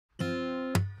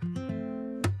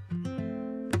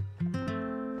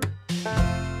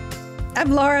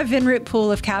I'm Laura Vinroot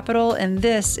Poole of Capital, and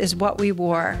this is What We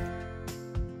Wore.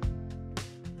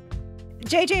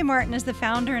 JJ Martin is the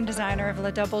founder and designer of La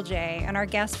Double J and our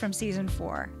guest from season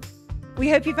 4. We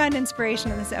hope you find inspiration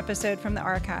in this episode from the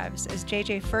archives as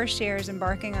JJ first shares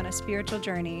embarking on a spiritual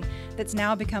journey that's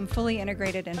now become fully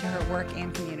integrated into her work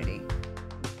and community.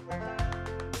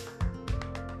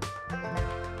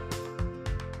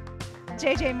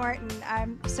 JJ Martin,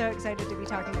 I'm so excited to be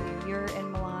talking to you. You're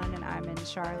in Milan and I'm in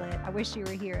Charlotte. I wish you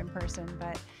were here in person,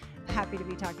 but happy to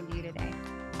be talking to you today.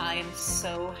 I am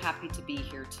so happy to be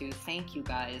here too. Thank you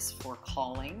guys for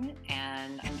calling,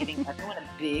 and I'm giving everyone a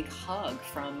big hug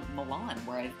from Milan,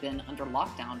 where I've been under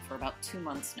lockdown for about 2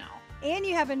 months now. And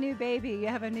you have a new baby. You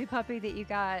have a new puppy that you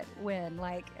got when,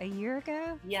 like a year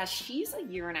ago? Yeah, she's a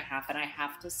year and a half, and I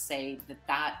have to say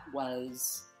that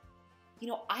was,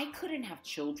 I couldn't have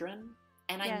children,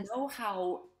 and yes. I know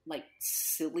how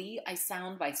silly I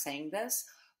sound by saying this,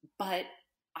 but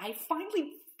I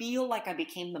finally feel like I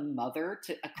became the mother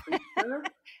to a creature.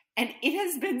 And it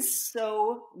has been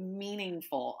so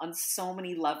meaningful on so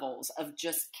many levels of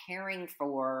just caring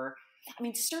for,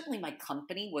 certainly my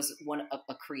company was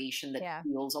a creation that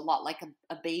feels a lot like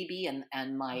a baby,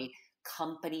 and my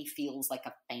company feels like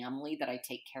a family that I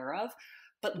take care of.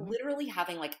 But literally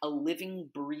having a living,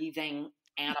 breathing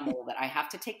animal that I have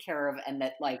to take care of, and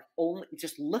that only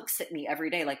just looks at me every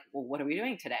day well, what are we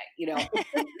doing today? It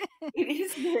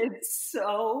has been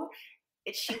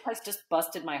she has just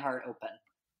busted my heart open.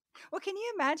 Well, can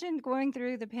you imagine going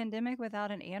through the pandemic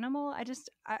without an animal?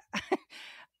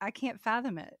 I can't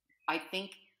fathom it. I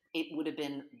think it would have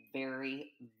been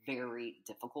very, very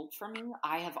difficult for me.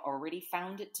 I have already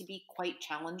found it to be quite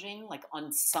challenging.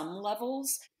 On some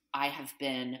levels, I have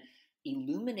been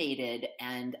illuminated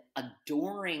and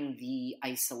adoring the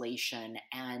isolation,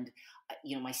 and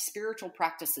my spiritual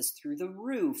practice is through the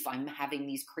roof. I'm having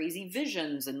these crazy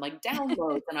visions and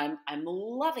downloads, and I'm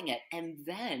loving it. And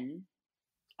then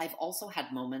I've also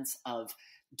had moments of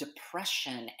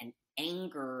depression and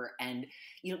anger and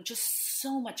just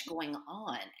so much going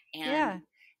on.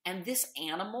 And this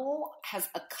animal has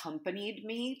accompanied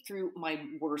me through my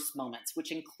worst moments,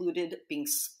 which included being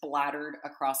splattered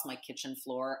across my kitchen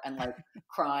floor and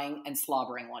crying and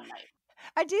slobbering one night.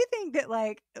 I do think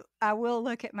that I will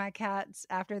look at my cats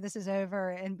after this is over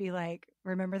and be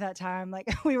remember that time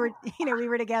we were we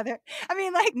were together.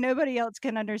 Nobody else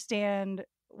can understand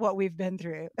what we've been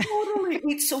through. Totally.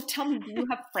 Wait, so tell me, do you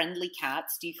have friendly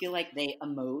cats? Do you feel like they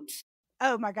emote?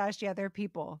 Oh my gosh, yeah, they're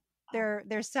people.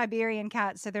 They're Siberian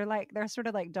cats, so they're sort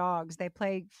of like dogs. They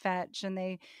play fetch and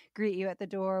they greet you at the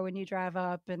door when you drive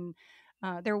up, and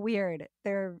they're weird.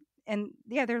 They're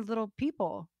little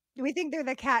people. We think they're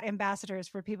the cat ambassadors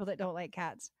for people that don't like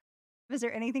cats. Is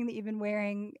there anything that you've been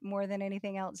wearing more than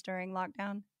anything else during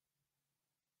lockdown?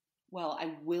 Well,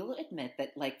 I will admit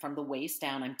that from the waist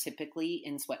down, I'm typically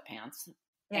in sweatpants.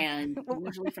 Yeah. And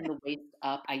usually from the waist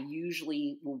up, I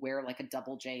usually will wear a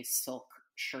Double J silk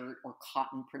shirt or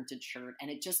cotton printed shirt.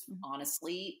 And it just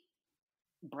honestly,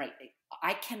 bright.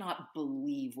 I cannot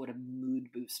believe what a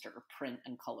mood booster print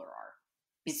and color are.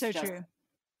 It's so true.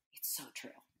 It's so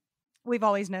true. We've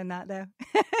always known that, though.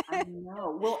 I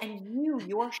know. Well, and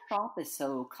your shop is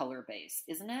so color-based,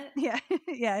 isn't it? Yeah,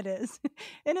 yeah, it is.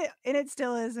 And it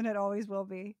still is, and it always will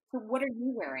be. So what are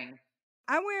you wearing?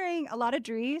 I'm wearing a lot of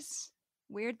Dries.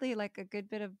 Weirdly, a good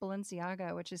bit of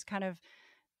Balenciaga, which is kind of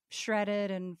shredded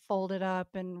and folded up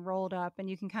and rolled up, and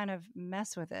you can kind of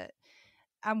mess with it.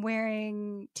 I'm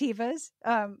wearing Tevas,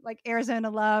 Arizona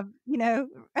Love,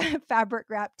 fabric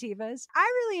wrap Tevas. I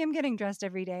really am getting dressed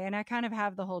every day, and I kind of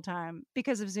have the whole time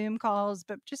because of Zoom calls,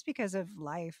 but just because of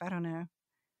life. I don't know.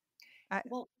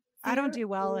 I don't do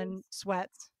well in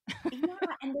sweats. Yeah,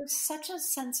 and there's such a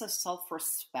sense of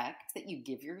self-respect that you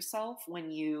give yourself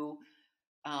when you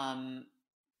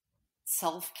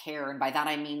self-care, and by that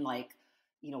I mean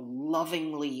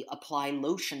lovingly apply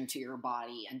lotion to your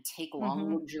body and take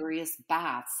long, luxurious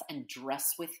baths and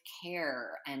dress with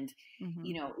care. And,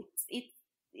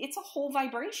 it's a whole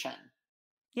vibration.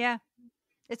 Yeah,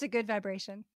 it's a good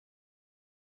vibration.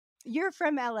 You're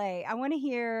from LA. I want to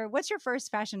hear, what's your first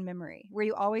fashion memory? Were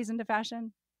you always into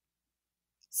fashion?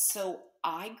 So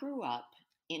I grew up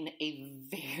in a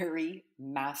very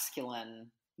masculine,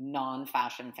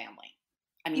 non-fashion family.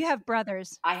 You have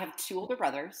brothers. I have 2 older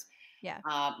brothers. Yeah.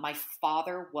 My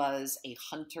father was a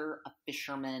hunter, a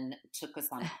fisherman, took us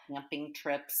on camping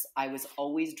trips. I was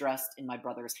always dressed in my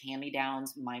brother's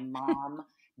hand-me-downs. My mom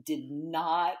did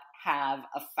not have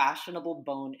a fashionable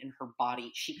bone in her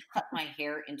body. She cut my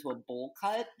hair into a bowl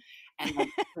cut and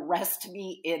dressed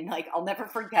me in I'll never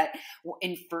forget,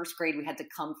 in first grade, we had to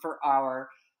come for our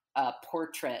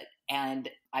portrait. And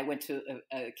I went to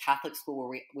a Catholic school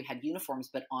where we had uniforms,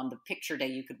 but on the picture day,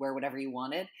 you could wear whatever you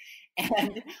wanted.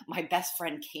 And my best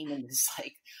friend came in this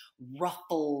like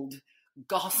ruffled,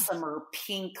 gossamer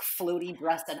pink floaty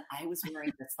dress. And I was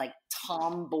wearing this like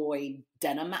tomboy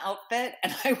denim outfit.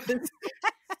 And I was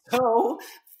so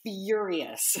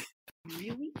furious. I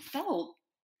really felt,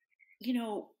 you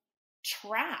know,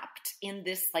 trapped in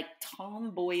this like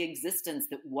tomboy existence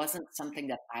that wasn't something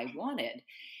that I wanted.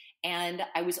 And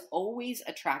I was always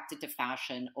attracted to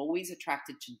fashion, always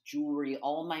attracted to jewelry.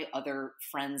 All my other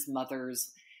friends'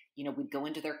 mothers, you know, we'd go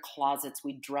into their closets,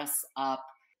 we'd dress up.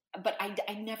 But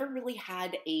I never really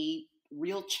had a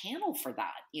real channel for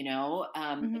that, you know?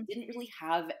 I didn't really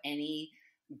have any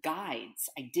guides.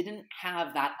 I didn't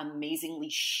have that amazingly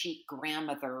chic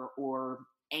grandmother or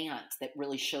aunt that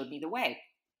really showed me the way.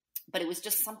 But it was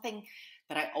just something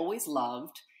that I always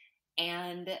loved.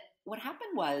 And what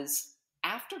happened was,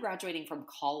 after graduating from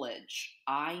college,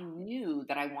 I knew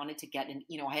that I wanted to get in,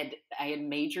 you know, I had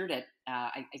majored at,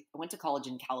 I went to college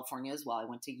in California as well. I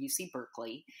went to UC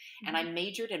Berkeley, and I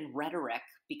majored in rhetoric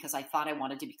because I thought I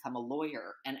wanted to become a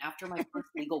lawyer. And after my first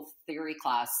legal theory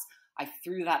class, I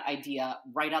threw that idea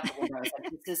right out the window. I was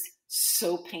like, this is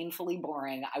so painfully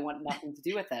boring. I want nothing to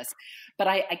do with this. But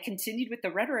I continued with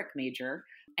the rhetoric major.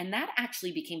 And that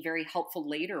actually became very helpful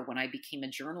later when I became a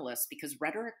journalist, because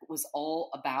rhetoric was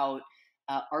all about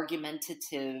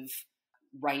argumentative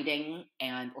writing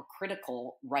or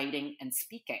critical writing and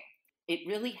speaking. It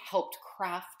really helped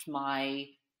craft my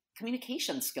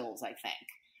communication skills, I think.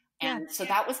 And so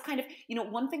that was kind of, you know,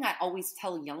 one thing I always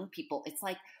tell young people, it's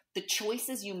like the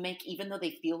choices you make, even though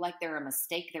they feel like they're a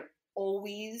mistake, they're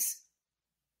always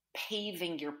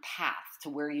paving your path to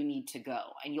where you need to go.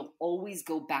 And you'll always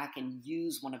go back and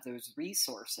use one of those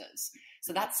resources.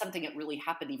 So that's something that really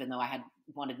happened, even though I had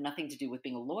wanted nothing to do with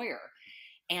being a lawyer.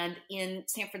 And in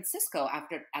San Francisco,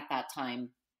 at that time,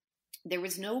 there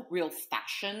was no real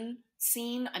fashion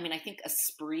scene. I mean, I think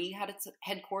Esprit had its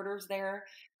headquarters there,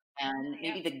 and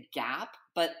maybe the Gap,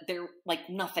 but they're like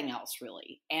nothing else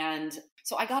really. And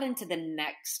so I got into the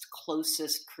next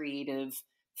closest creative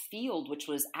field, which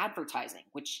was advertising,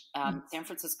 which San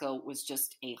Francisco was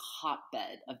just a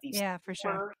hotbed of these for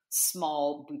sure.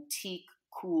 small boutique,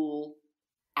 cool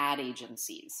ad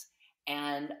agencies.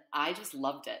 And I just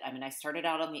loved it. I mean, I started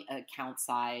out on the account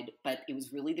side, but it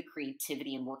was really the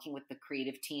creativity and working with the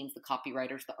creative teams, the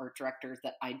copywriters, the art directors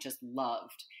that I just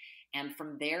loved. And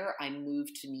from there, I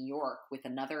moved to New York with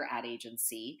another ad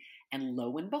agency. And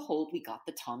lo and behold, we got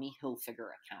the Tommy Hilfiger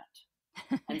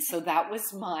account. And so that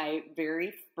was my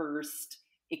very first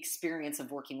experience of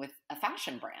working with a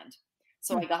fashion brand.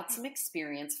 So I got some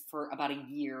experience for about a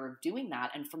year of doing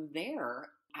that. And from there,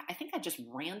 I think I just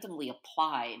randomly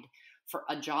applied for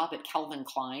a job at Calvin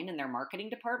Klein in their marketing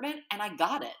department, and I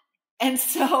got it. And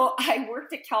so I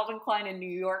worked at Calvin Klein in New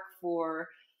York for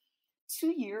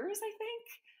 2 years, I think.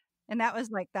 And that was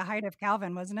like the height of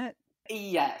Calvin, wasn't it?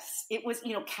 Yes, it was.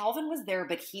 You know, Calvin was there,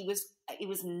 but it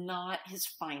was not his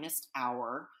finest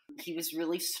hour. He was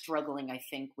really struggling, I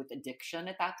think, with addiction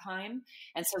at that time.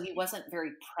 And so he wasn't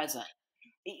very present.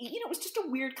 You know, it was just a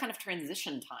weird kind of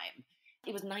transition time.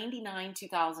 It was 99,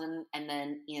 2000, and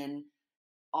then in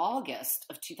August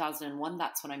of 2001,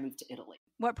 that's when I moved to Italy.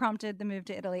 What prompted the move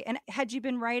to Italy? And had you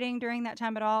been writing during that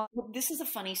time at all? Well, this is a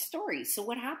funny story. So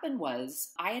what happened was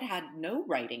I had no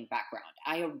writing background.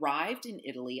 I arrived in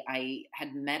Italy. I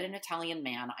had met an Italian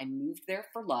man. I moved there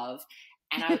for love,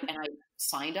 and I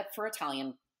signed up for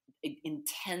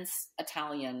intense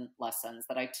Italian lessons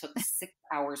that I took 6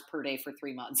 hours per day for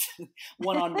 3 months,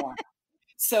 one-on-one.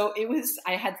 So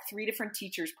I had 3 different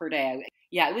teachers per day.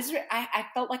 I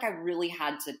felt like I really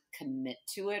had to commit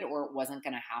to it or it wasn't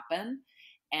going to happen.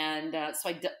 And so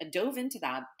I dove into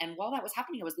that. And while that was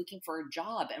happening, I was looking for a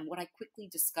job. And what I quickly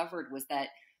discovered was that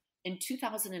in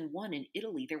 2001 in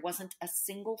Italy, there wasn't a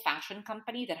single fashion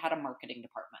company that had a marketing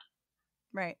department.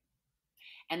 Right.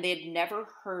 And they had never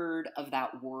heard of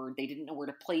that word. They didn't know where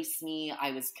to place me.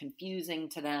 I was confusing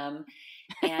to them.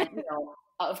 And, you know,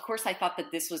 of course, I thought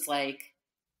that this was like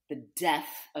the death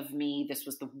of me. This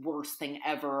was the worst thing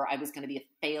ever. I was going to be a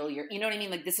failure. You know what I mean?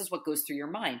 Like, this is what goes through your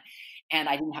mind. And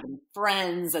I didn't have any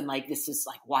friends. And like, this is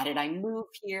like, why did I move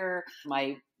here?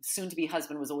 My soon-to-be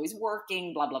husband was always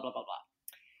working, blah, blah, blah, blah,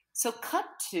 blah. So cut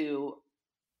to,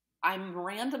 I'm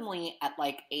randomly at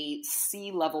like a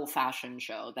C-level fashion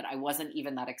show that I wasn't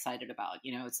even that excited about.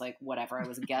 You know, it's like, whatever. I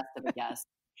was a guest of a guest.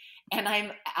 And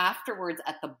I'm afterwards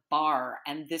at the bar,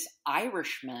 and this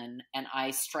Irishman and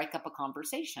I strike up a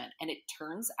conversation, and it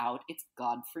turns out it's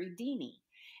Godfrey Dini.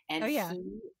 And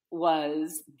he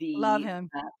was Love him.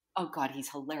 Oh God, he's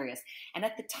hilarious. And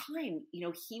at the time,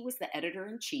 he was the editor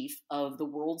in chief of the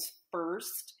world's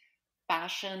first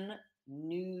fashion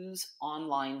news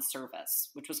online service,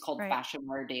 which was called Right. Fashion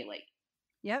Wear Daily.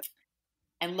 Yep.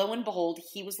 And lo and behold,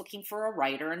 he was looking for a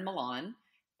writer in Milan.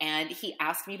 And he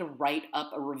asked me to write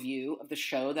up a review of the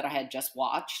show that I had just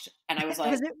watched. And I was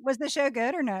like, Was the show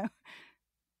good or no?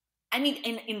 I mean,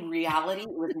 in reality, it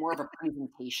was more of a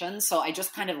presentation. So I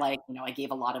just kind of like, I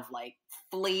gave a lot of like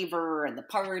flavor and the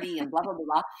party and blah, blah, blah,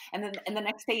 blah. And the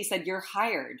next day he said, "You're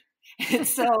hired." And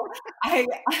so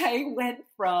I went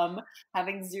from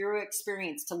having zero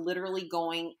experience to literally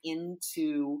going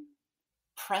into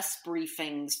press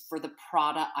briefings for the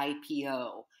Prada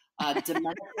IPO.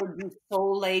 Domenico Du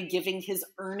Sole giving his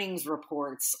earnings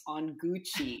reports on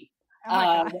Gucci. Oh my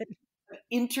God.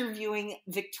 Interviewing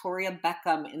Victoria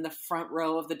Beckham in the front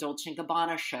row of the Dolce &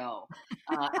 Gabbana show,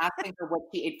 asking her what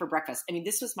she ate for breakfast. I mean,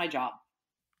 this was my job.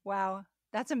 Wow.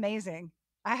 That's amazing.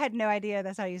 I had no idea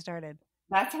that's how you started.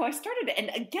 That's how I started.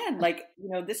 And again, like,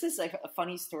 this is a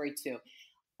funny story too.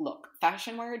 Look,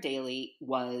 Fashion Wear Daily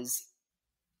was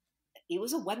a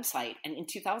website. And in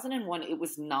 2001, it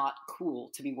was not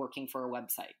cool to be working for a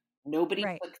website. Nobody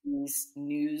Right. took these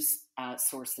news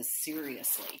sources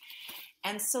seriously.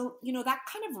 And so, that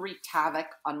kind of wreaked havoc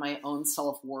on my own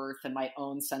self-worth and my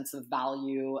own sense of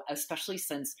value, especially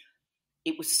since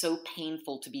it was so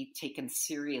painful to be taken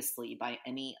seriously by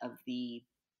any of the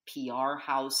PR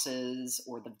houses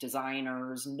or the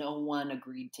designers. No one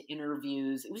agreed to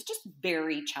interviews. It was just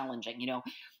very challenging.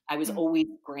 I was always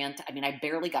I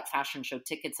barely got fashion show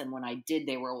tickets. And when I did,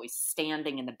 they were always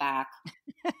standing in the back.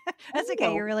 That's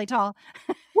okay. You're really tall.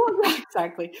 Well, yeah,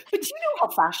 exactly. But you know how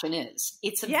fashion is.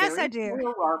 It's a Yes, very I do.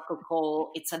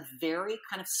 hierarchical, it's a very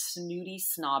kind of snooty,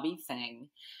 snobby thing.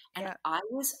 And Yeah. I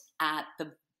was at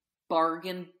the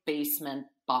bargain basement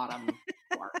bottom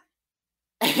floor.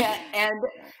 And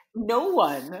no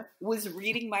one was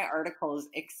reading my articles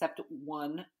except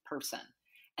one person.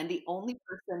 And the only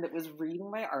person that was reading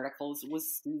my articles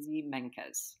was Susie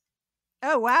Menkes.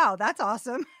 Oh, wow. That's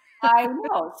awesome. I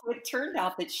know. So it turned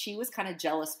out that she was kind of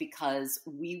jealous because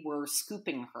we were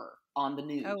scooping her on the Oh,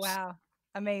 news. wow.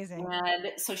 Amazing.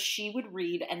 And so she would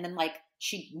read, and then like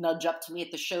she'd nudge up to me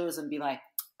at the shows and be like,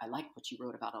 "I like what you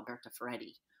wrote about Alberta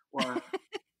Ferretti," or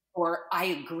 "I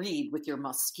agreed with your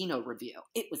Moschino review.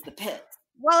 It was the pit."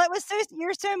 Well,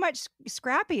 you're so much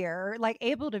scrappier, like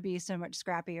able to be so much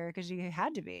scrappier because you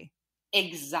had to be.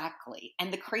 Exactly.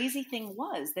 And the crazy thing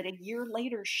was that a year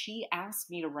later, she asked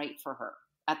me to write for her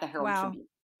at the Herald Wow. Tribune.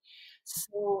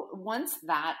 So once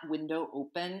that window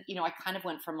opened, I kind of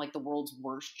went from like the world's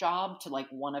worst job to like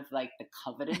one of like the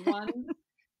coveted ones.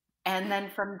 And then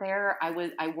from there,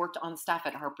 I worked on staff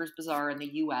at Harper's Bazaar in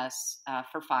the U.S.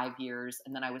 For 5 years,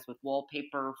 and then I was with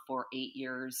Wallpaper for 8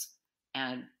 years,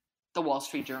 and the Wall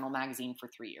Street Journal magazine for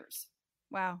 3 years.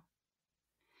 Wow.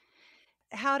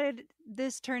 How did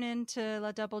this turn into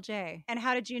La Double J? And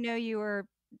how did you know you were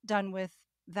done with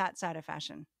that side of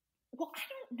fashion? Well, I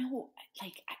don't know.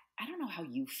 Like, I don't know how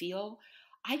you feel.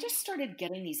 I just started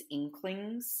getting these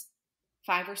inklings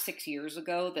 5 or 6 years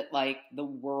ago that like the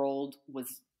world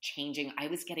was changing. I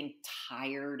was getting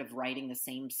tired of writing the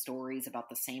same stories about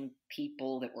the same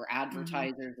people that were Mm-hmm.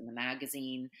 advertisers in the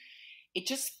magazine. It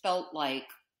just felt like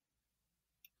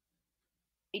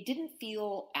it didn't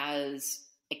feel as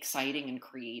exciting and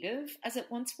creative as it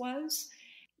once was.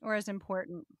 Or as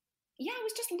important? Yeah, I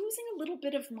was just losing a little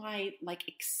bit of my like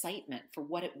excitement for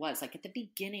what it was. Like at the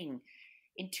beginning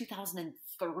in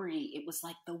 2003, it was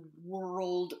like the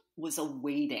world was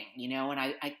awaiting, and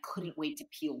I couldn't wait to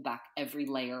peel back every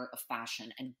layer of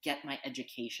fashion and get my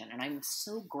education. And I'm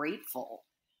so grateful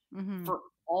Mm-hmm. for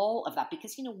all of that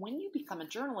because when you become a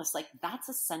journalist, like that's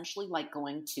essentially like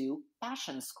going to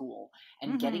fashion school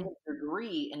and getting Mm-hmm. a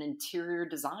degree in interior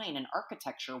design and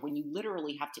architecture when you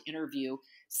literally have to interview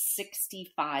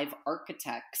 65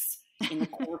 architects in the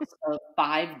course of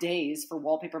 5 days for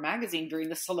Wallpaper magazine during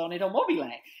the Salone del Mobile.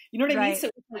 You know what I mean? Right. So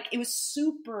it was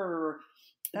super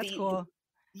That's the cool.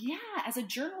 yeah, as a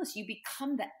journalist, you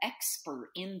become the expert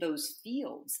in those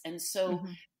fields. And so,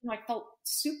 Mm-hmm. I felt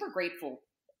super grateful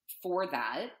for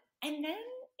that. And then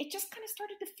it just kind of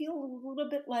started to feel a little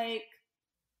bit like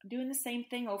I'm doing the same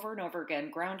thing over and over again,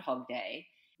 Groundhog Day.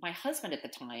 My husband at the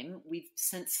time, we've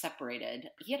since separated,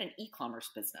 he had an e-commerce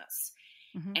business.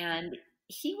 Mm-hmm. And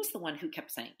he was the one who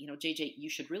kept saying, JJ, you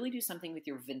should really do something with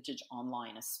your vintage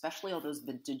online, especially all those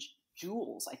vintage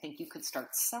jewels. I think you could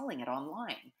start selling it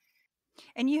online.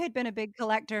 And you had been a big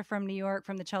collector from New York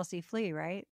from the Chelsea Flea,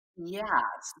 right? Yeah,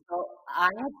 so I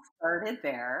had started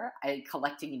there. I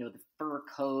collecting, the fur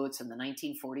coats and the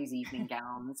 1940s evening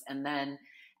gowns. And then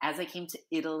as I came to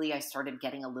Italy, I started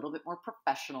getting a little bit more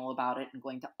professional about it and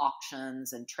going to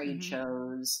auctions and trade Mm-hmm.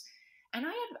 shows. And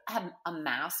I had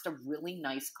amassed a really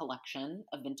nice collection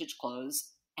of vintage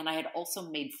clothes. And I had also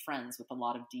made friends with a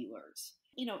lot of dealers.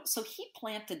 So he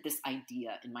planted this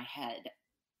idea in my head.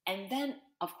 And then,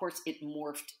 of course, it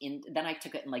morphed in. Then I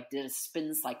took it and did a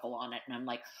spin cycle on it. And I'm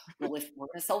like, well, if we're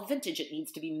going to sell vintage, it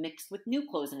needs to be mixed with new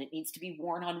clothes and it needs to be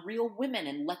worn on real women.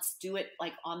 And let's do it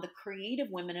on the creative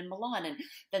women in Milan. And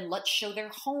then let's show their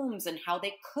homes and how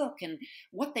they cook and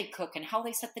what they cook and how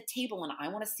they set the table. And I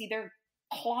want to see their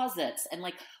closets and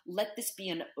let this be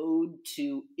an ode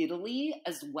to Italy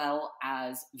as well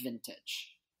as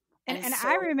vintage. And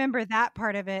I remember that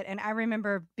part of it. And I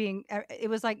remember it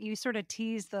was like you sort of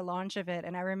teased the launch of it.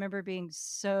 And I remember being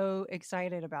so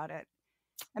excited about it.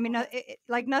 I mean,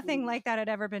 nothing like that had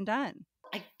ever been done.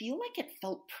 I feel like it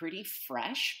felt pretty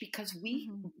fresh because we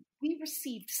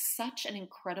received such an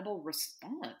incredible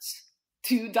response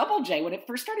to Double J when it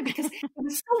first started, because it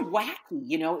was so wacky,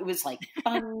 it was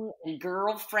funny and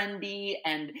girlfriendy,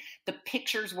 and the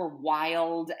pictures were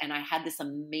wild. And I had this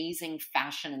amazing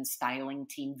fashion and styling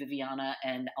team, Viviana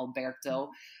and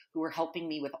Alberto, who were helping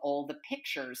me with all the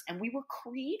pictures. And we were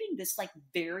creating this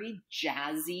very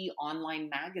jazzy online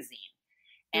magazine.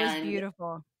 It was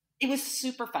beautiful. It was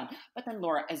super fun. But then,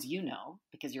 Laura, as you know,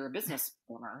 because you're a business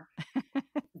owner,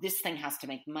 this thing has to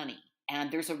make money. And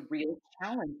there's a real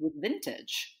challenge with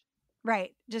vintage.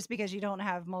 Right. Just because you don't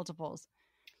have multiples.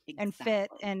 Exactly.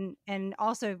 And fit. And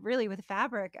also really with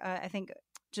fabric, I think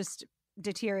just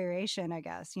deterioration, I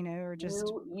guess, or just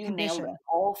you condition. Nailed it.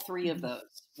 All three of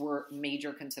those were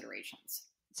major considerations.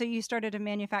 So you started to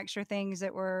manufacture things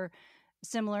that were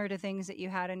similar to things that you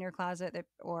had in your closet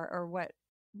or what?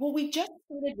 Well, we just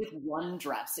started with one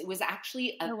dress. It was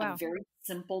actually a very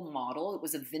simple model. It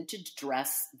was a vintage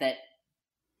dress that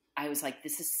I was like,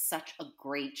 this is such a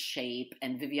great shape.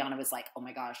 And Viviana was like, oh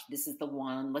my gosh, this is the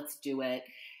one. Let's do it.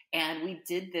 And we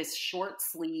did this short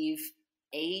sleeve,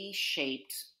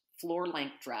 A-shaped floor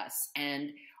length dress. And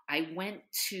I went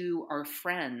to our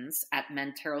friends at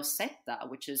Mantero Setta,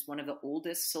 which is one of the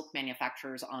oldest silk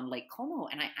manufacturers on Lake Como.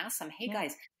 And I asked them, hey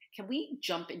guys, can we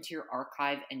jump into your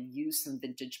archive and use some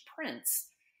vintage prints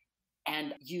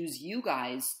and use you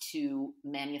guys to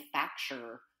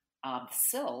manufacture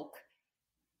silk?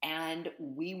 And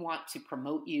we want to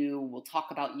promote you. We'll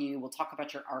talk about you. We'll talk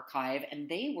about your archive. And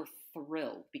they were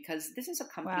thrilled because this is a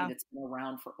company that's been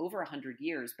around for over 100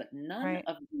 years, but none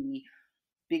of the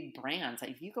big brands,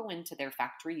 if you go into their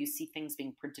factory, you see things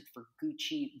being printed for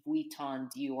Gucci, Vuitton,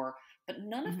 Dior, but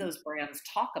none of those brands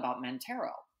talk about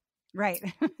Mantero. Right.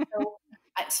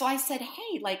 So I said,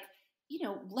 hey,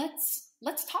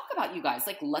 let's talk about you guys.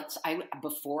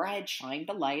 Before I had shined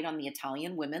the light on the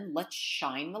Italian women, let's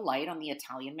shine the light on the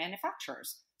Italian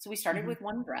manufacturers. So we started with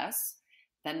one dress,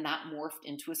 then that morphed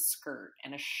into a skirt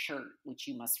and a shirt, which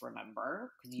you must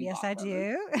remember. Yes, I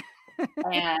do.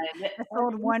 And I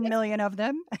sold 1 million of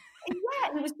them. Yeah,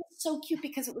 and it was just so cute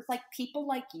because it was people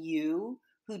like you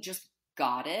who just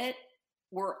got it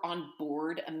were on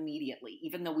board immediately,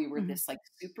 even though we were this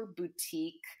super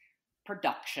boutique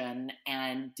production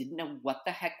and didn't know what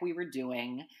the heck we were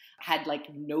doing, had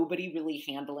nobody really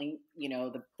handling,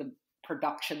 the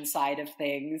production side of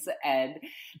things. And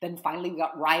then finally we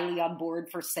got Riley on board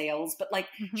for sales, but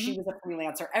she was a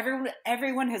freelancer.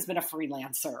 Everyone has been a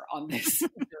freelancer on this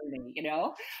journey,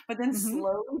 but then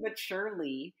slowly but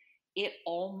surely it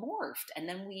all morphed. And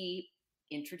then we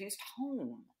introduced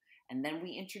home. And then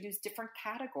we introduced different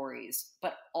categories.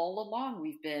 But all along,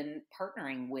 we've been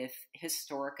partnering with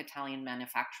historic Italian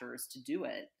manufacturers to do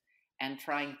it and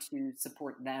trying to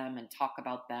support them and talk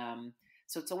about them.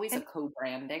 So it's always a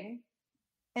co-branding.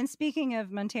 And speaking of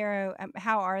Mantero,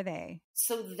 how are they?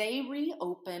 So they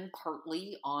reopen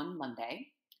partly on Monday.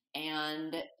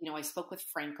 And, I spoke with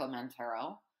Franco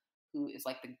Mantero, who is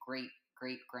the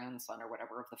great-grandson or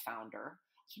whatever of the founder.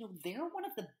 They're one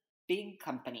of the big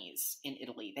companies in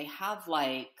Italy. They have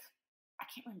I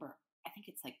can't remember, I think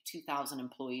it's 2,000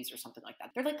 employees or something like that.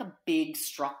 They're a big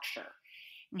structure.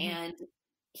 And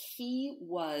he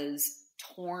was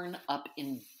torn up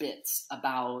in bits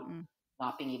about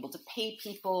not being able to pay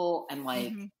people and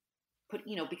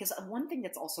because one thing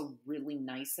that's also really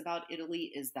nice about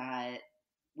Italy is that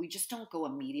we just don't go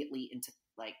immediately into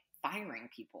firing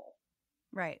people.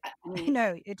 Right.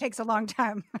 No, it takes a long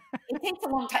time. It takes a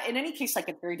long time. In any case,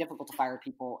 it's very difficult to fire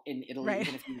people in Italy,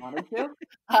 even if you wanted to.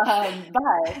 But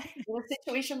in a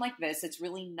situation like this, it's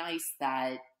really nice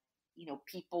that,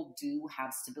 people do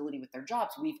have stability with their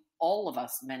jobs. All of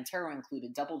us, Mantero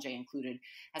included, Double J included,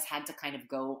 has had to kind of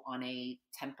go on a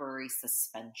temporary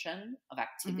suspension of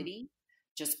activity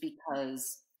just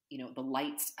because the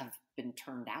lights have been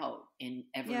turned out in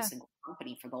every Yeah. single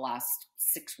company for the last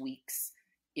 6 weeks,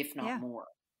 if not Yeah. more.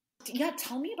 Yeah,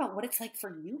 tell me about what it's like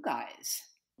for you guys.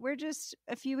 We're just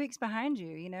a few weeks behind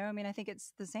you, you know? I mean, I think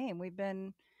it's the same. We've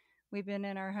been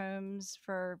in our homes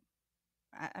for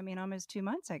I mean, almost 2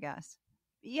 months, I guess.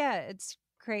 Yeah, it's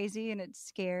crazy and it's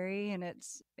scary and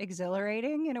it's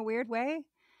exhilarating in a weird way.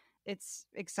 It's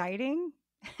exciting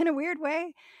in a weird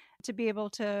way to be able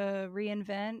to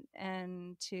reinvent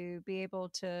and to be able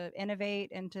to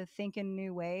innovate and to think in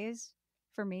new ways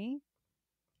for me.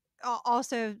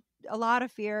 Also, a lot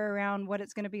of fear around what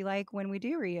it's going to be like when we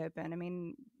do reopen. I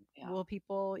mean, Yeah. will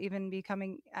people even be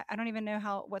coming? I don't even know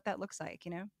what that looks like,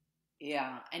 you know?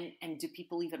 Yeah. And do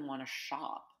people even want to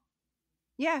shop?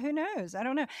 Yeah, who knows? I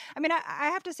don't know. I mean, I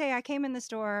have to say, I came in the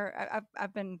store.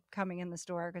 I've been coming in the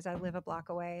store because I live a block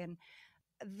away, and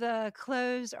the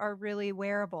clothes are really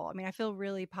wearable. I mean, I feel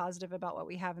really positive about what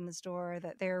we have in the store,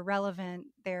 that they're relevant,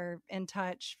 they're in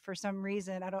touch for some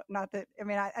reason. I don't, not that, I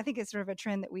mean, I think it's sort of a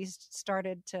trend that we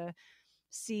started to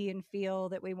see and feel,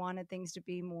 that we wanted things to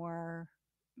be more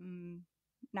mm,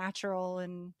 natural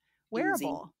and Easy.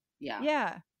 wearable. Yeah.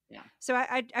 Yeah. Yeah. So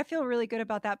I feel really good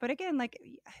about that. But again, like,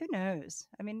 who knows?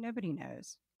 I mean, nobody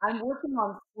knows. I'm working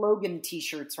on slogan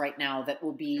t-shirts right now that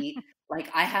will be like,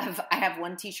 I have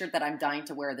one t-shirt that I'm dying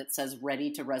to wear that says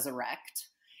ready to resurrect.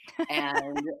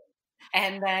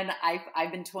 And then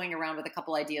I've been toying around with a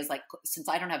couple ideas, like, since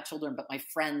I don't have children, but my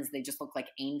friends, they just look like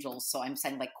angels. So I'm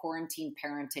saying, like, quarantine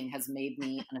parenting has made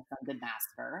me an ascended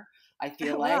master, I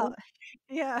feel like. Well,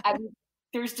 yeah. I mean,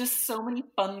 there's just so many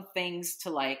fun things to,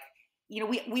 like,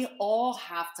 we all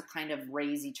have to kind of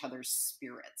raise each other's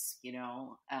spirits,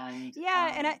 and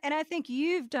Yeah, and I think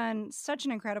you've done such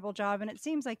an incredible job, and it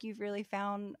seems like you've really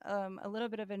found a little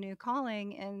bit of a new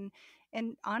calling,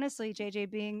 and honestly,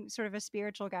 JJ, being sort of a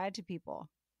spiritual guide to people.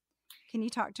 Can you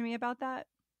talk to me about that?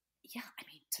 yeah, I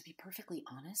mean, to be perfectly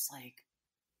honest, like,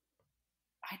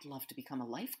 I'd love to become a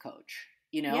life coach,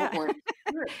 Yeah, or a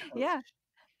spirit coach, yeah.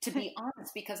 to be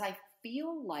honest, because I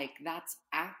feel like that's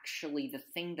actually the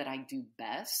thing that I do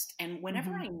best. And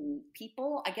whenever Hmm. I meet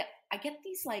people, I get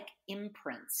these, like,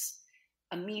 imprints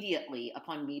immediately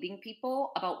upon meeting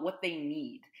people about what they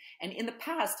need. And in the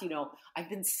past, I've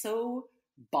been so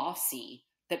bossy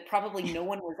that probably no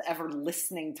one was ever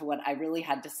listening to what I really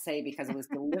had to say because I was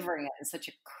delivering it in such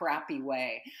a crappy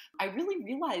way. I really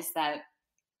realized that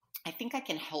I think I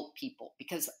can help people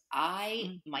because I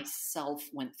Mm. myself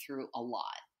went through a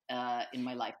lot in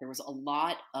my life. There was a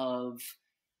lot of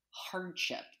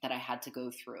hardship that I had to go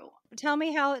through. Tell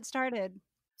me how it started.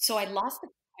 So I lost a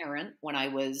parent when I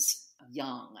was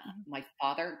young. Mhm. My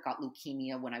father got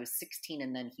leukemia when I was 16,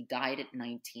 and then he died at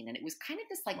 19. And it was kind of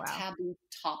this, like, Wow. taboo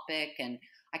topic. And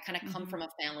I kind of come Hmm. from a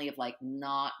family of, like,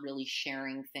 not really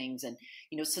sharing things. And,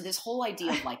 so this whole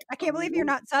idea of, like, I can't believe you're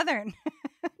not Southern.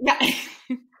 yeah,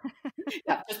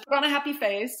 yeah, just put on a happy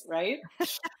face, right?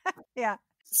 Yeah.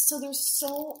 So there's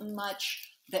so much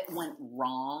that went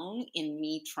wrong in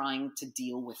me trying to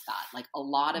deal with that. Like, a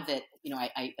lot of it,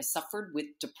 I suffered with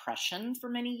depression for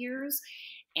many years.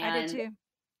 I did And, too.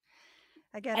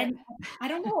 I get it. and I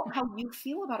don't know how you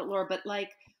feel about it, Laura, but, like,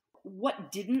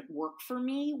 what didn't work for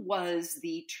me was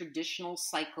the traditional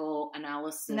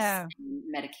psychoanalysis No, and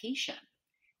medication.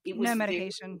 It no was very,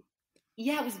 medication.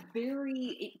 yeah,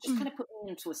 it just kind of put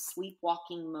me into a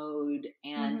sleepwalking mode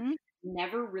and Hmm.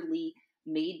 never really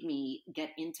made me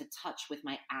get into touch with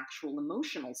my actual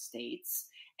emotional states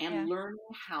and Yeah. learning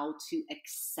how to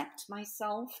accept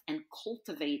myself and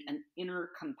cultivate an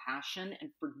inner compassion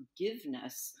and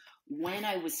forgiveness when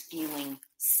I was feeling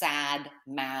sad,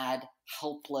 mad,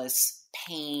 helpless,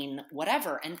 pain,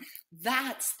 whatever. And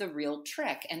that's the real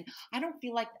trick. And I don't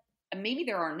feel like, and maybe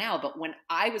there are now, but when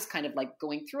I was kind of, like,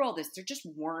 going through all this, there just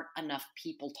weren't enough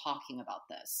people talking about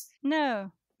this.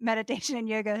 No, meditation and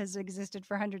yoga has existed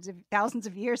for hundreds of thousands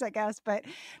of years, I guess, but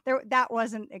that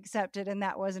wasn't accepted and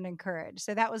that wasn't encouraged.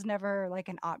 So that was never like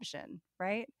an option,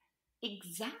 right?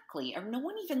 Exactly. Or no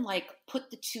one even, like, put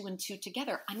the two and two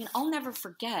together. I mean, I'll never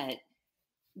forget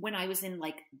when I was in,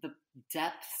 like, the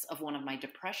depths of one of my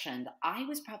depression, I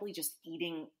was probably just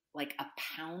eating, like, a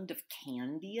pound of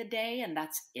candy a day, and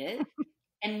that's it.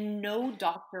 And no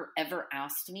doctor ever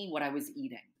asked me what I was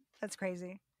eating. That's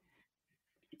crazy.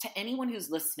 To anyone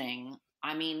who's listening,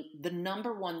 I mean, the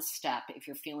number one step if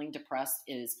you're feeling depressed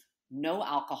is no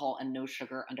alcohol and no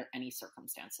sugar under any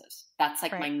circumstances. That's,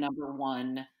 like, my Right. number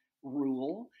one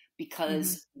rule, Hmm.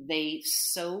 because they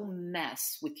so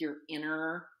mess with your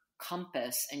inner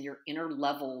compass and your inner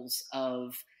levels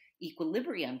of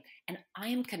equilibrium. And I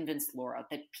am convinced, Laura,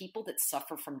 that people that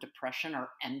suffer from depression are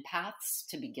empaths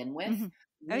to begin with. Hmm.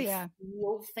 Oh, We yeah.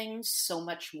 feel things so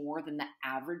much more than the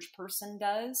average person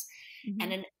does. Hmm.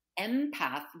 And an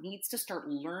empath needs to start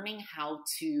learning how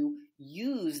to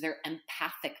use their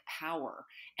empathic power.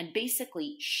 And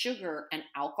basically, sugar and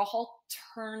alcohol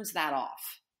turns that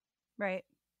off. Right.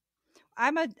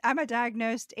 I'm a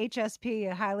diagnosed HSP,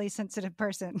 a highly sensitive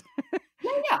person.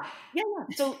 Yeah, yeah, yeah, yeah.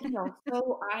 So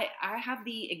so I have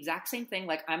the exact same thing.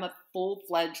 Like I'm a full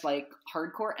fledged like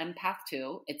hardcore empath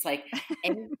too. It's like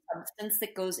any substance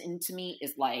that goes into me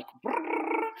is like,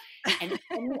 and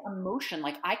any emotion.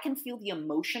 Like I can feel the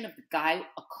emotion of the guy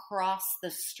across the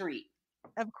street.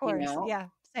 Of You course. know, Yeah.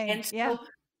 Same. and Yeah.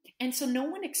 so no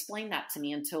one explained that to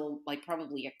me until like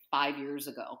probably like 5 years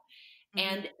ago. Hmm.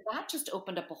 And that just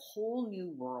opened up a whole new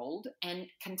world. And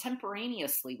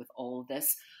contemporaneously with all of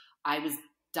this, I was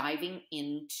diving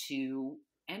into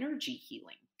energy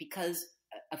healing because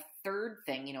a third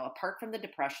thing, apart from the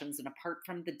depressions and apart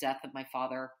from the death of my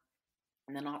father,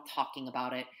 and then not talking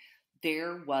about it,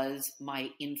 there was my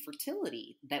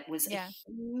infertility that was a Yeah.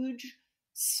 huge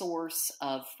source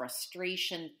of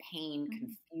frustration, pain, Hmm.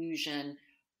 confusion,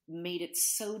 made it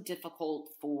so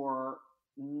difficult for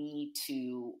me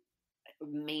to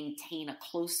maintain a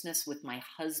closeness with my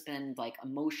husband, like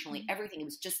emotionally, Hmm. everything.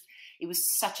 It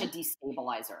was such a And,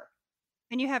 destabilizer.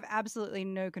 and you have absolutely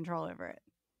no control over it.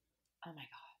 Oh my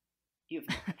God, you have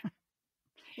no control.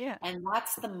 Yeah. And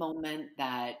that's the moment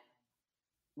that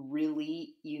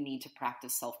really you need to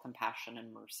practice self compassion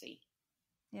and mercy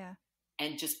Yeah.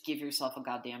 and just give yourself a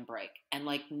goddamn break. And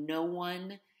like, no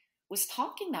one was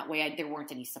talking that way. There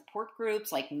weren't any support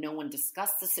groups. Like, no one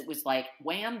discussed this. It was like,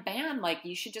 wham, bam. Like,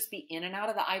 you should just be in and out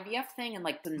of the IVF thing and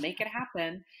like to make it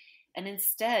happen. And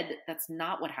instead, that's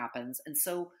not what happens. And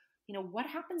so, what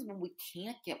happens when we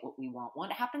can't get what we want?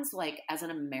 What happens, like, as an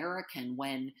American,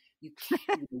 when you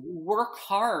can't, you work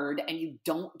hard and you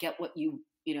don't get what you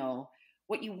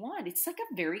want? It's like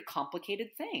a very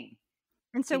complicated thing,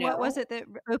 And so you what was know? it that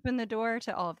opened the door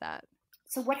to all of that?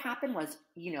 So what happened was,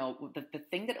 the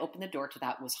thing that opened the door to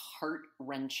that was heart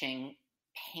wrenching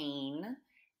pain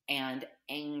and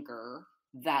anger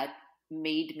that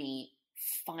made me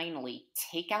finally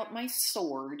take out my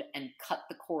sword and cut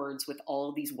the cords with all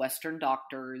of these Western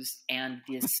doctors and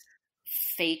this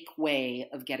fake way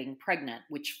of getting pregnant,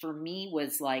 which for me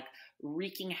was like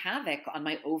wreaking havoc on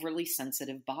my overly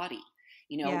sensitive body.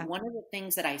 Yeah. One of the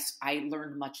things that I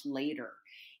learned much later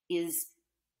is,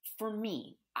 for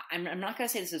me, I'm not going to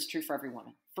say this is true for every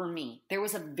woman. For me, there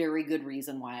was a very good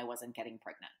reason why I wasn't getting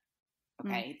pregnant. Mm.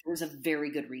 Okay, there was a very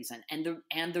good reason, and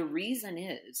the reason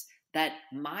is that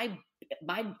my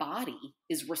body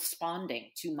is responding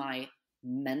to my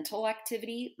mental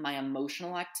activity, my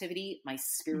emotional activity, my Hmm.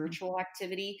 spiritual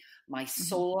activity, my Hmm.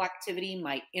 soul activity,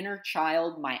 my inner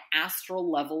child, my astral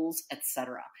levels,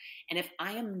 etc. And if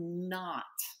I am not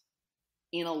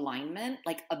in alignment,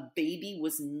 like a baby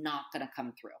was not going to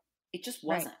come through. It just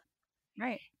Right. wasn't.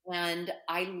 Right. And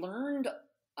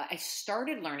I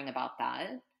started learning about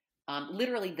that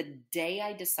literally the day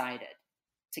I decided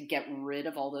to get rid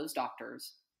of all those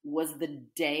doctors was the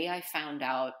day I found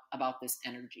out about this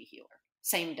energy healer.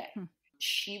 Same day. Hmm.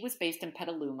 She was based in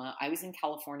Petaluma. I was in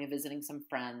California visiting some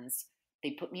friends.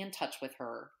 They put me in touch with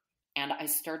her, and I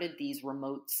started these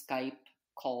remote Skype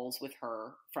calls with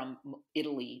her from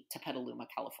Italy to Petaluma,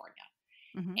 California.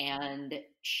 Hmm. And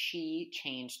she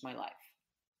changed my life.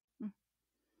 Mm.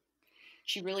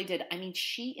 She really did. I mean,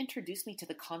 she introduced me to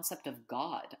the concept of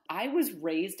God. I was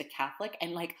raised a Catholic,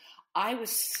 and like I was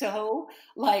so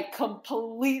like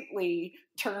completely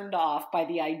turned off by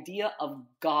the idea of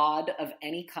God of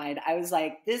any kind. I was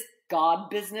like, this God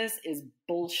business is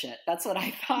bullshit. That's what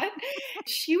I thought.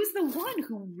 She was the one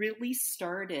who really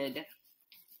started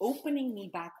opening me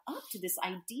back up to this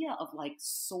idea of like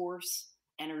source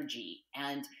energy,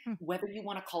 and Hmm. whether you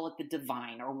want to call it the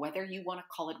divine or whether you want to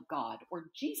call it God or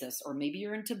Jesus, or maybe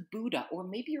you're into Buddha, or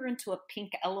maybe you're into a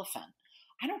pink elephant.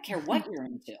 I don't care what you're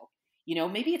into.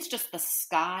 Maybe it's just the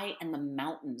sky and the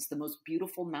mountains, the most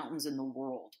beautiful mountains in the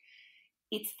world.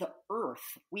 It's the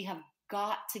earth. We have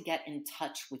got to get in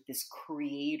touch with this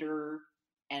creator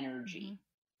Hmm. energy.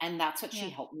 And that's what she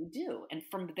Yeah. helped me do. And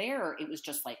from there, it was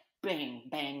just like bang,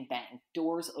 bang, bang,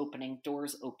 doors opening,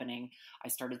 doors opening. I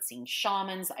started seeing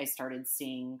shamans. I started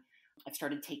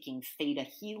taking theta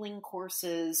healing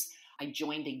courses. I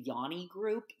joined a yoni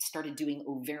group, started doing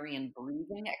ovarian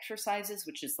breathing exercises,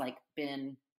 which has like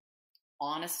been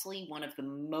honestly one of the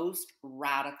most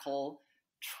radical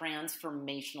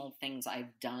transformational things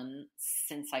I've done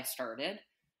since I started.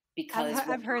 Because what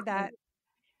I've heard happened, that.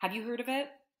 have you heard of it?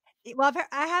 Well,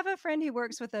 I have a friend who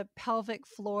works with a pelvic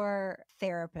floor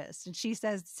therapist, and she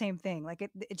says the same thing. Like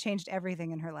it changed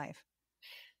everything in her life.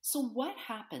 So, what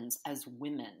happens as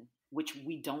women, which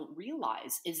we don't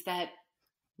realize, is that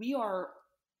we are,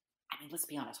 I mean, let's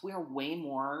be honest, we are way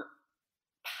more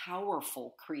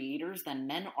powerful creators than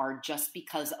men are just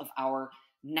because of our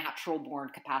natural born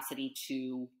capacity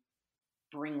to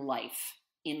bring life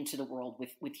into the world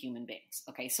with human beings.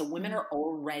 Okay, so women Mm-hmm. are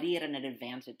already at an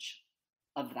advantage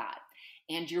of that.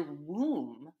 And your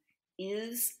womb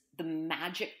is the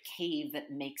magic cave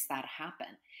that makes that happen.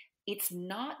 It's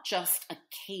not just a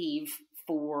cave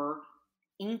for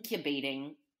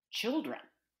incubating children,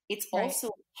 it's Right. also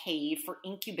a cave for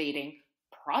incubating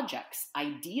projects,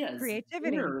 ideas,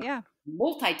 Creativity. dinners, Yeah.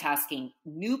 multitasking,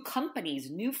 new companies,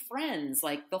 new friends,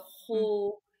 like the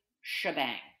whole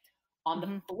shebang. On the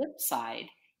Mm-hmm. flip side,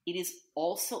 it is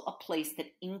also a place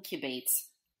that incubates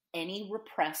any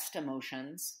repressed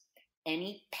emotions,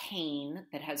 any pain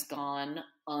that has gone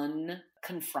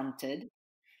unconfronted.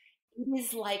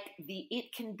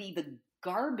 It can be the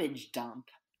garbage dump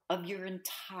of your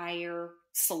entire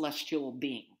celestial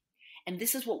being. And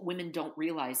this is what women don't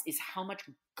realize is how much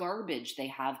garbage they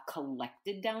have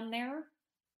collected down there.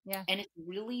 Yeah. And it's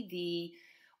really the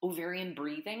ovarian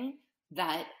breathing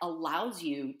that allows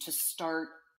you to start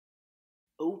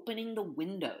opening the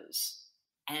windows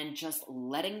and just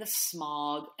letting the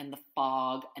smog and the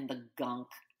fog and the gunk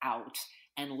out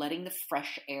and letting the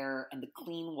fresh air and the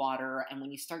clean water. And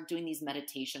when you start doing these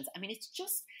meditations, I mean,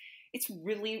 it's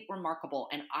really remarkable.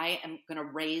 And I am going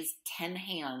to raise 10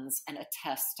 hands and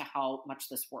attest to how much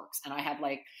this works. And I have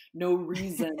like no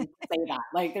reason to say that.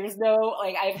 Like, there's no,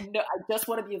 like, I just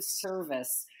want to be of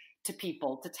service to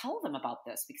people to tell them about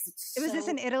this because it's Was this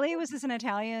so. in Italy? Was this an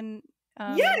Italian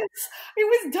Yes, it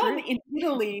was done group? in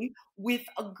Italy with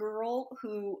a girl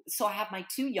who. So I have my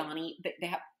two Yanni. They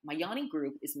have my Yanni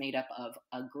group is made up of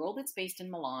a girl that's based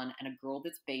in Milan and a girl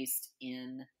that's based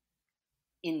in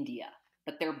India,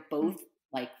 but they're Mm. both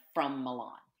like from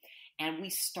Milan. And we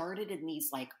started in these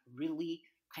like really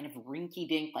kind of rinky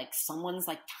dink, like someone's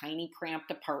like tiny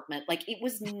cramped apartment. Like it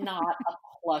was not a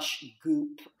plush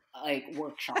goop like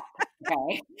workshop.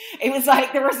 Okay. It was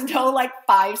like there was no like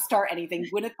 5-star anything.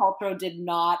 Gwyneth Paltrow did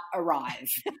not arrive.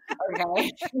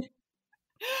 Okay.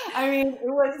 I mean, it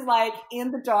was like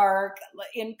in the dark,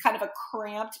 in kind of a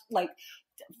cramped like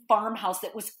farmhouse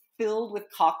that was filled with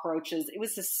cockroaches. It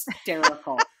was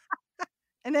hysterical.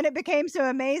 And then it became so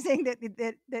amazing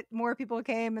that more people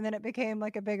came, and then it became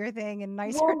like a bigger thing and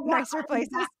nicer Well, nicer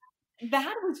places.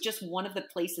 that was just one of the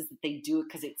places that they do it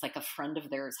because it's like a friend of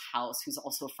theirs' house who's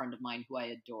also a friend of mine who I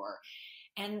adore.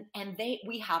 And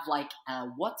we have like a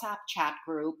WhatsApp chat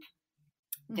group.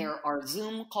 Mm-hmm. There are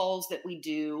Zoom calls that we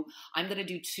do. I'm going to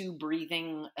do 2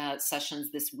 breathing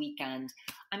sessions this weekend.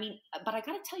 I mean, but I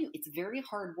got to tell you, it's very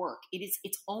hard work.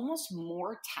 It's almost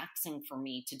more taxing for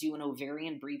me to do an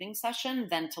ovarian breathing session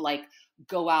than to like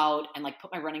go out and like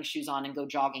put my running shoes on and go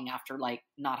jogging after like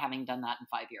not having done that in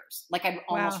 5 years. Like I'd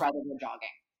almost Wow. rather go jogging.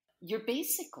 You're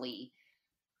basically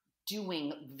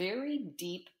doing very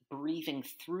deep breathing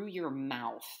through your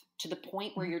mouth to the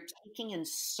point where Mm-hmm. you're taking in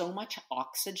so much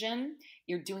oxygen.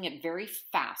 You're doing it very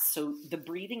fast. So the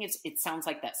breathing it sounds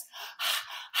like this.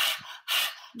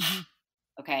 Mm-hmm.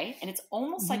 Okay. And it's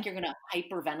almost Mm-hmm. like you're going to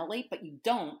hyperventilate, but you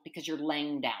don't because you're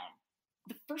laying down.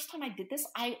 The first time I did this,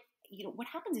 what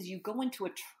happens is you go into a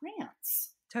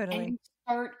trance and Totally. you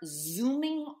start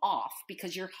zooming off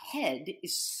because your head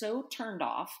is so turned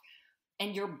off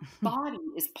and your body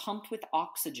is pumped with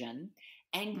oxygen,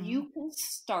 and Mm-hmm. you can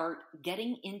start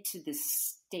getting into this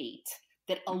state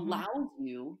that Mm-hmm. allows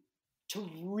you to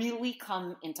really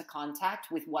come into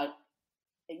contact with what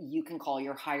you can call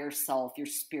your higher self, your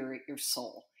spirit, your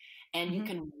soul. And you Mm-hmm.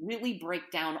 can really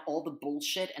break down all the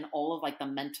bullshit and all of like the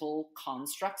mental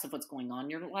constructs of what's going on in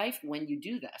your life when you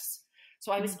do this.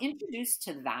 So I was introduced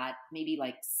to that maybe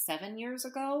like 7 years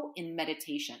ago in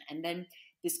meditation. And then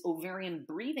this ovarian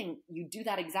breathing, you do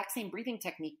that exact same breathing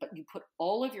technique, but you put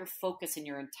all of your focus and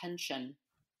your intention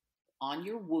on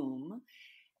your womb,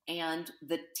 and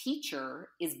the teacher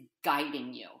is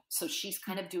guiding you. So she's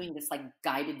kind of doing this like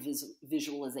guided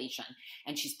visualization,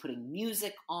 and she's putting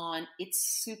music on.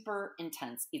 It's super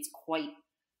intense. It's quite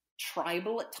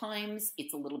tribal at times.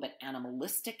 It's a little bit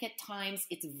animalistic at times.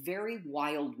 It's very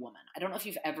wild woman. I don't know if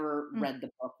you've ever Mm. read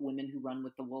the book Women Who Run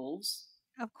with the Wolves.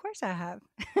 Of course I have.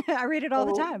 I read it all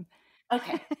the So, time.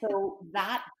 okay, so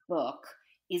that book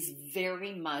is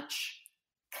very much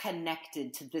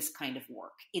connected to this kind of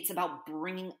work. It's about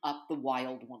bringing up the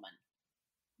wild woman.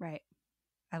 Right.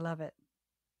 I love it.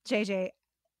 JJ,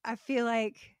 I feel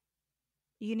like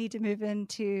you need to move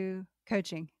into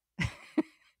coaching.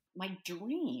 My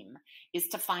dream is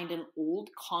to find an old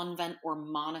convent or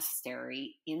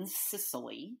monastery in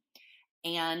Sicily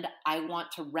and I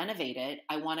want to renovate it.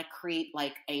 I want to create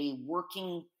like a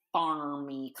working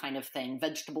farmy kind of thing,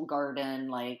 vegetable garden,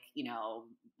 like,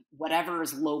 whatever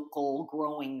is local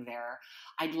growing there.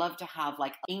 I'd love to have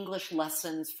like English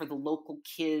lessons for the local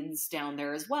kids down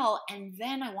there as well. And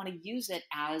then I want to use it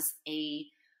as a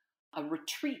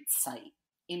retreat site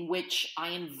in which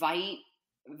I invite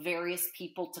various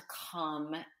people to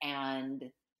come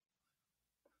and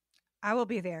I will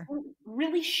be there.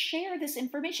 really share this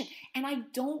information. And I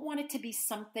don't want it to be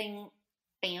something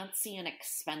fancy and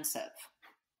expensive.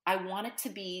 I want it to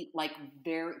be like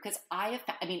very, because I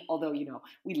mean, although,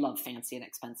 we love fancy and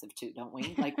expensive too, don't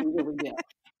we? Like we really do.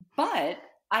 But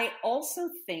I also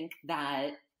think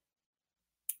that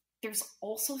there's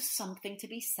also something to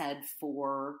be said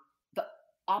for the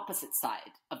opposite side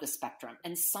of the spectrum.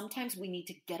 And sometimes we need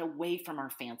to get away from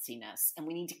our fanciness, and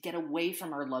we need to get away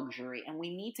from our luxury, and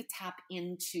we need to tap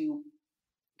into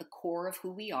the core of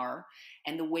who we are.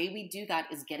 And the way we do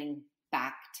that is getting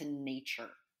back to nature.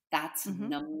 That's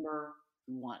number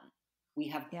one. We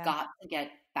have got to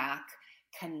get back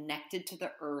connected to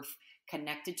the earth,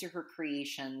 connected to her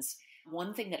creations.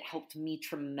 One thing that helped me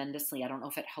tremendously, I don't know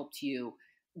if it helped you,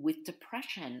 with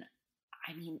depression,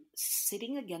 I mean,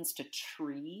 sitting against a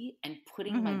tree and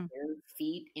putting my bare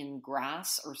feet in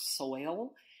grass or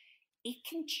soil, it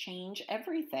can change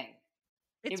everything.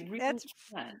 It really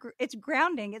can. It's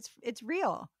grounding. It's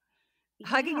real.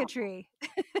 Hugging Yeah. a tree.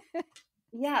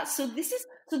 Yeah. So this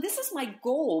is my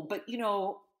goal, but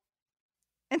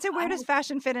And so where does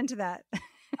fashion fit into that?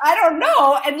 I don't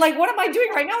know. And like, what am I doing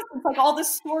right now? It's like all the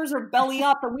stores are belly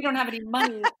up and we don't have any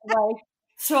money. Like,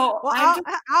 so well,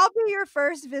 I'll be your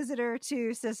first visitor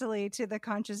to Sicily, to the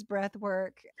conscious breath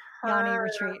work Yoni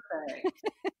retreat.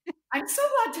 I'm so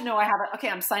glad to know I have it. Okay,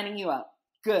 I'm signing you up.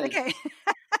 Good. Okay.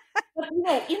 But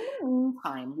in the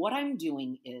meantime, what I'm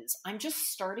doing is I'm just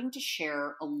starting to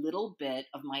share a little bit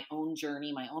of my own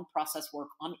journey, my own process work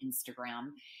on Instagram.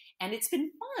 And it's been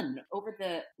fun over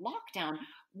the lockdown.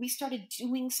 We started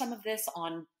doing some of this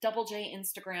on Double J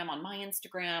Instagram, on my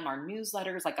Instagram, our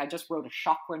newsletters. Like I just wrote a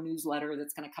chakra newsletter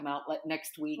that's going to come out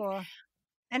next week. Cool.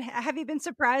 And have you been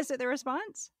surprised at the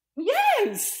response?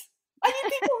 Yes. I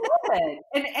mean, people love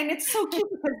it. And it's so cute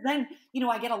because then,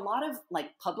 I get a lot of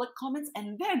like public comments,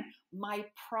 and then my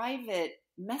private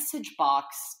message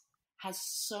box has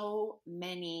so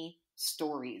many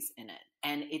stories in it.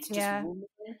 And it's just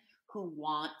women who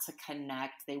want to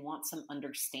connect. They want some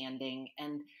understanding.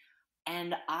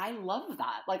 And I love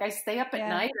that. Like I stay up at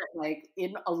night, like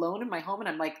alone in my home, and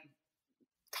I'm like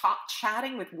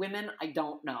chatting with women I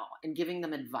don't know and giving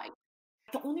them advice.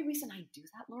 The only reason I do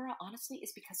that, Laura, honestly,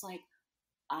 is because like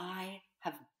I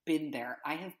have been there.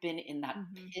 I have been in that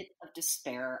pit of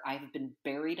despair. I have been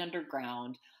buried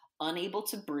underground, unable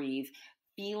to breathe,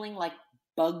 feeling like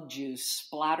bug juice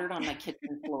splattered on my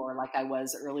kitchen floor like I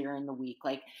was earlier in the week.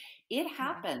 Like it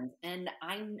happens. And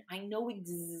I know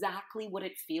exactly what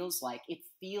it feels like. It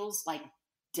feels like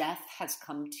death has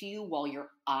come to you while your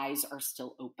eyes are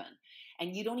still open.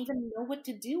 And you don't even know what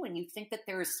to do. And you think that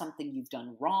there is something you've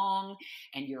done wrong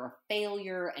and you're a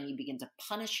failure, and you begin to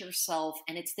punish yourself.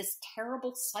 And it's this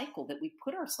terrible cycle that we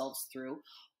put ourselves through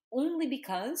only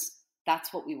because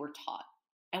that's what we were taught.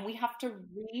 And we have to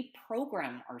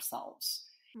reprogram ourselves.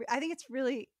 I think it's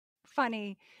really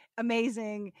funny,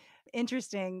 amazing,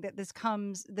 interesting that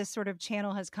this sort of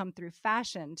channel has come through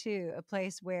fashion too, a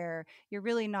place where you're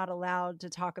really not allowed to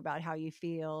talk about how you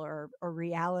feel or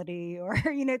reality or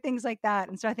things like that.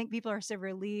 And so I think people are so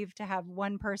relieved to have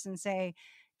one person say,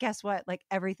 guess what, like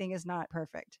everything is not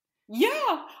perfect. Yeah,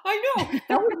 I know.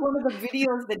 That was one of the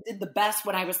videos that did the best,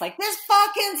 when I was like, this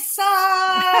fucking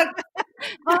sucks.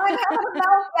 I'm having a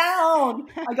meltdown.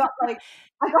 I got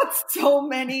so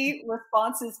many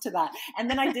responses to that. And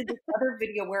then I did this other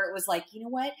video where it was like, you know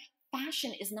what?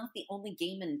 Fashion is not the only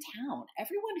game in town.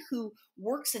 Everyone who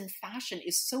works in fashion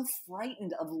is so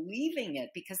frightened of leaving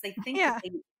it because they think that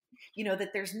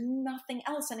that there's nothing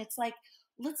else. And it's like,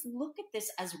 let's look at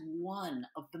this as one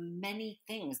of the many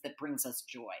things that brings us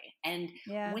joy. And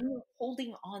when you're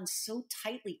holding on so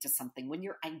tightly to something, when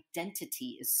your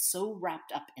identity is so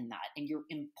wrapped up in that, and your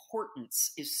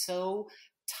importance is so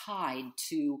tied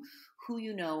to who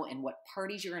you know and what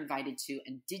parties you're invited to,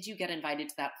 and did you get invited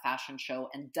to that fashion show,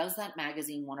 and does that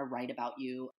magazine want to write about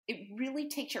you, it really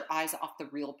takes your eyes off the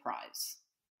real prize.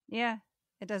 Yeah,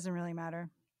 it doesn't really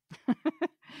matter.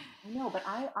 No, but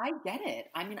I get it.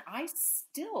 I mean, I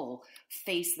still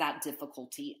face that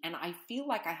difficulty, and I feel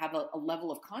like I have a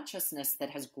level of consciousness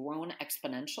that has grown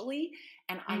exponentially,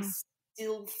 and I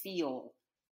still feel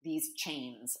these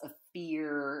chains of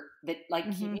fear that like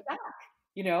keep me back,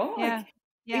 Yeah. Like,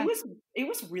 Yeah. it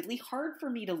was really hard for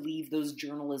me to leave those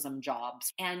journalism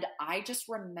jobs. And I just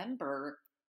remember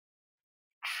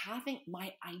having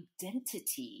my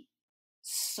identity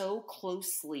so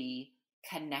closely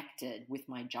connected with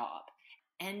my job.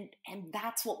 And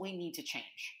that's what we need to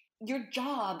change. Your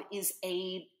job is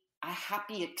a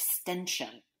happy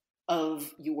extension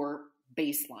of your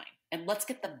baseline. And let's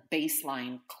get the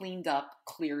baseline cleaned up,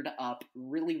 cleared up,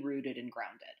 really rooted and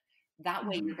grounded. That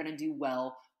way you're going to do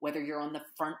well, whether you're on the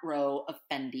front row of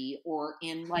Fendi or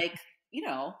in like, you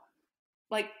know,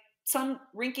 like some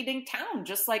rinky-dink town,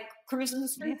 just like cruising the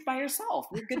streets by yourself.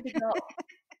 You're good to go.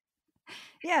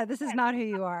 Yeah, this is not who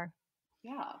you are.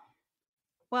 Yeah.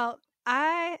 Well,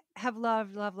 I have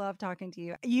loved talking to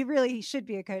you. You really should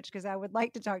be a coach because I would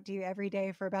like to talk to you every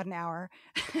day for about an hour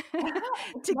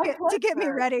to get me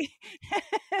ready.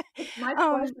 It's my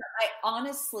pleasure. I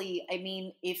honestly, I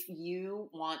mean, if you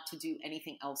want to do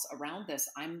anything else around this,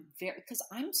 because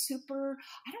I'm super,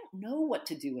 I don't know what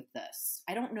to do with this.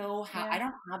 I don't know how, I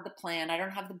don't have the plan. I don't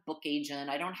have the book agent.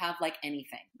 I don't have like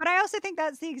anything. But I also think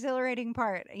that's the exhilarating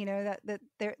part, you know, that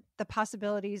the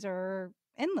possibilities are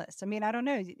endless. I mean, I don't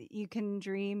know. You can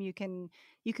dream, you can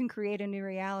create a new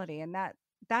reality. And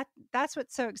that's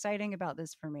what's so exciting about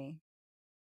this for me.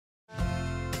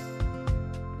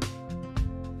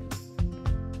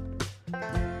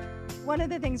 One of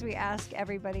the things we ask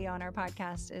everybody on our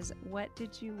podcast is, what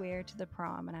did you wear to the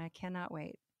prom? And I cannot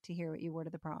wait to hear what you wore to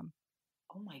the prom.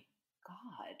 Oh my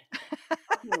God.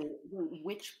 Okay,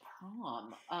 which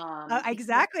prom?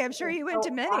 Exactly. I'm sure you went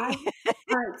to many. All right.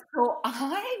 So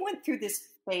I went through this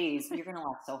phase. You're going to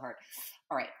laugh so hard.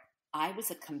 All right. I was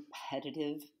a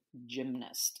competitive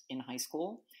gymnast in high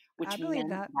school, which meant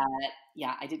that,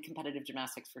 yeah, I did competitive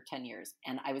gymnastics for 10 years,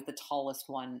 and I was the tallest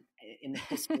one in the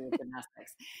history of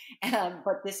gymnastics.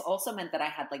 But this also meant that I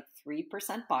had like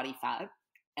 3% body fat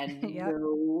and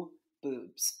no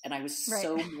boobs. And I was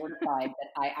so mortified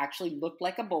that I actually looked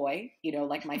like a boy, you know,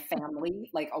 like my family,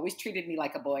 like always treated me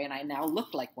like a boy, and I now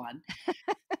looked like one.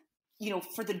 You know,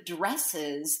 for the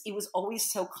dresses, it was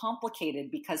always so complicated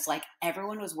because like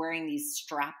everyone was wearing these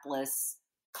strapless,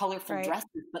 colorful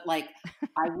dresses, but like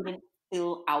I wouldn't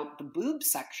fill out the boob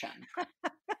section.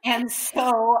 And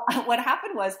so what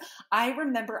happened was, I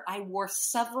remember I wore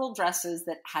several dresses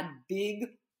that had big,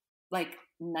 like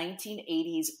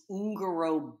 1980s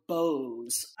Ungaro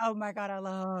bows. Oh my God, I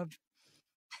love.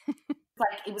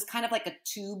 Like it was kind of like a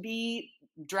tubey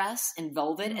dress in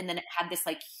velvet, and then it had this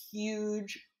like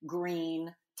huge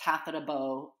green taffeta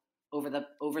bow over the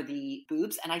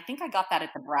boobs. And I think I got that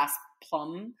at the Brass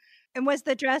Plum. And was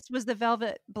the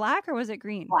velvet black or was it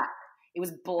green? Black. It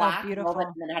was black, beautiful. Velvet,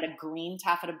 and then it had a green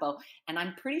taffeta bow. And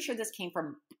I'm pretty sure this came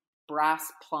from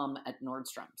Brass Plum at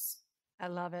Nordstrom's. I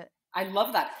love it. I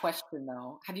love that question,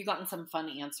 though. Have you gotten some fun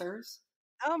answers?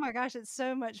 Oh my gosh, it's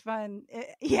so much fun.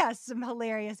 Yes, some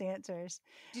hilarious answers.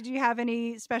 Did you have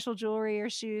any special jewelry or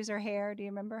shoes or hair? Do you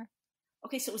remember?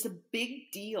 Okay, so it was a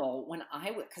big deal when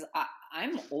because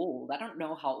I'm old. I don't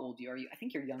know how old you are. I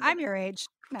think you're younger. I'm your age.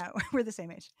 No, we're the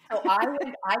same age. So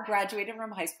I graduated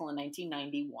from high school in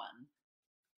 1991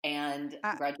 and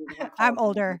graduated from college. I'm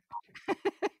older.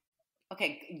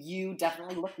 Okay, you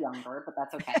definitely look younger, but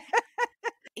that's okay.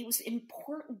 It was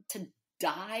important to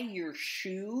dye your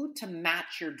shoe to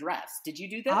match your dress. Did you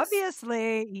do this?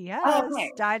 Obviously, yes.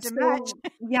 Okay. Dyed to match.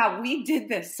 Yeah, we did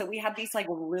this. So we had these like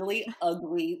really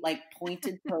ugly, like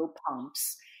pointed toe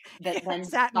pumps that then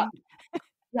satin.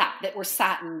 That were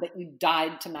satin that you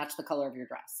dyed to match the color of your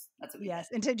dress. That's what we did.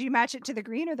 And did you match it to the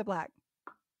green or the black?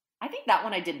 I think that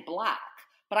one I did black,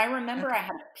 but I remember I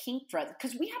had a pink dress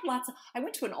because we had I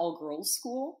went to an all girls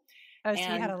school. Oh, so you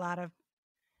had a lot of.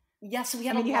 Yeah, so we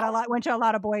had went to a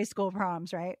lot of boys' school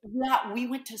proms, right? Yeah, we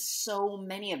went to so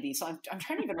many of these. So I'm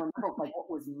trying to even remember like what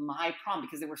was my prom,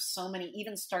 because there were so many.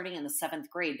 Even starting in the 7th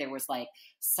grade, there was like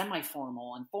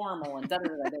semi-formal and formal and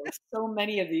da-da-da-da. There were so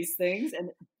many of these things, and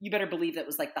you better believe that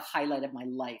was like the highlight of my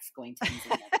life going to these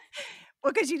events.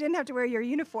 Well, because you didn't have to wear your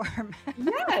uniform.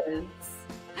 Yes.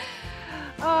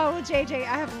 Oh, well, JJ,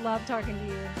 I have loved talking to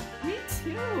you. Me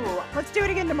too. Let's do it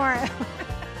again tomorrow.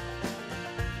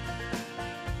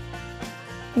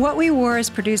 What We Wore is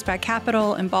produced by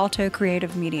Capital and Balto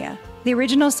Creative Media. The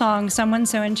original song, Someone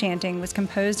So Enchanting, was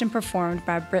composed and performed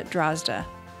by Britt Drozda.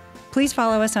 Please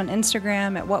follow us on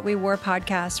Instagram at What We Wore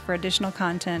Podcast for additional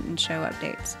content and show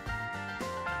updates.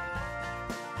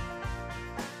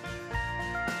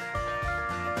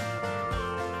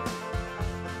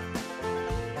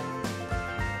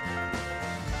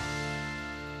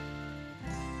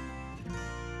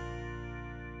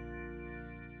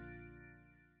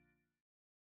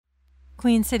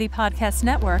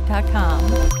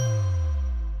 QueenCityPodcastNetwork.com